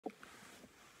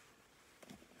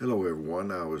Hello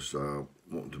everyone, I was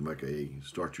wanting to make a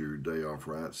Start Your Day Off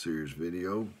Right series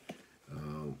video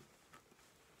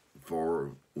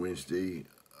for Wednesday,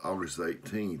 August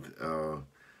 18th.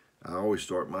 I always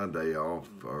start my day off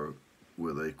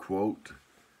with a quote,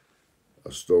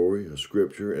 a story, a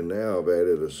scripture, and now I've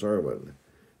added a sermon.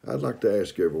 I'd like to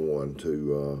ask everyone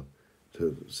to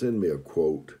send me a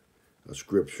quote, a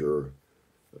scripture,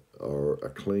 or a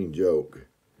clean joke,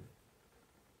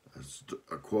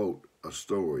 a quote, a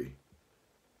story,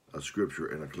 a scripture,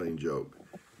 and a clean joke.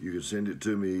 You can send it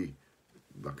to me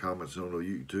by comments on a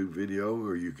YouTube video,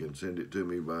 or you can send it to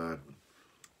me by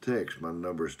text. My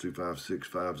number is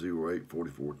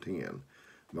 256-508-4410.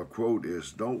 My quote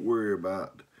is, don't worry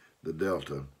about the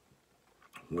Delta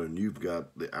when you've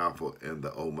got the Alpha and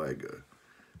the Omega.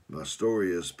 My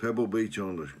story is, Pebble Beach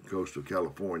on the coast of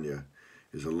California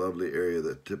is a lovely area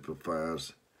that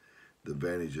typifies the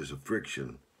advantages of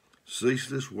friction.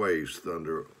 Ceaseless waves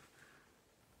thunder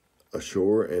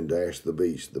ashore and dash the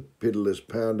beach. The pitiless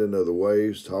pounding of the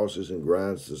waves tosses and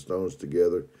grinds the stones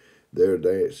together. They're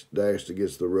dashed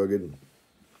against the rugged,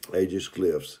 ageless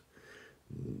cliffs.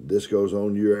 This goes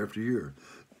on year after year.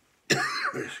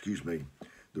 Excuse me.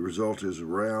 The result is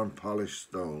round, polished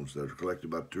stones that are collected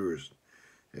by tourists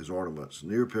as ornaments.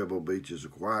 Near Pebble Beach is a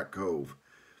quiet cove.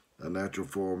 A natural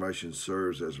formation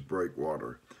serves as a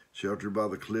breakwater. Sheltered by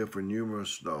the cliff are numerous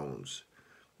stones.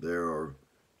 They are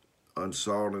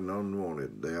unsought and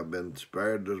unwanted. They have been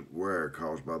spared the wear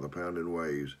caused by the pounding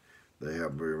waves. They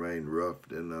have remained rough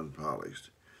and unpolished.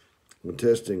 When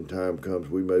testing time comes,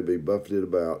 we may be buffeted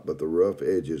about, but the rough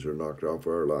edges are knocked off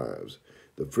our lives.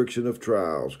 The friction of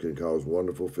trials can cause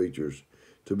wonderful features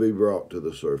to be brought to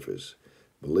the surface.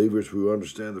 Believers who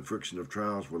understand the friction of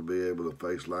trials will be able to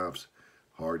face life's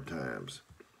hard times.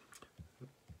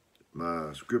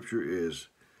 My scripture is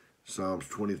Psalms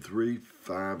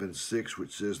 23:5-6,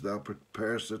 which says, Thou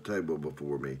preparest a table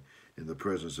before me in the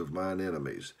presence of mine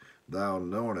enemies. Thou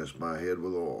anointest my head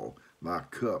with oil. My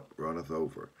cup runneth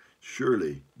over.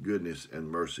 Surely goodness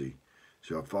and mercy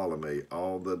shall follow me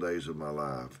all the days of my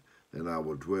life, and I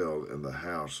will dwell in the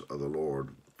house of the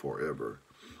Lord forever.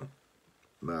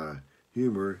 My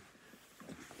humor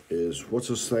is, what's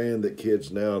a saying that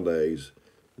kids nowadays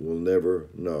will never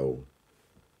know?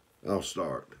 I'll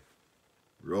start.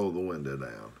 Roll the window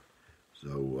down.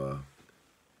 So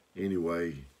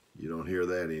anyway, you don't hear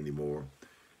that anymore.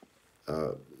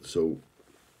 So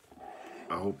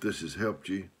I hope this has helped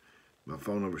you. My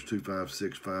phone number is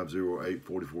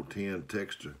 256-508-4410.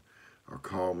 Text or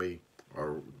call me,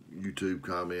 or YouTube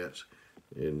comments,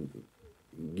 and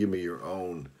give me your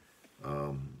own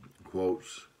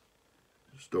quotes,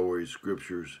 stories,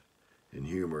 scriptures, and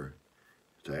humor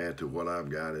to add to what I've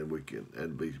got, and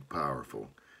it'd be powerful.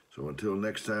 So until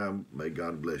next time, may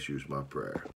God bless you is my prayer.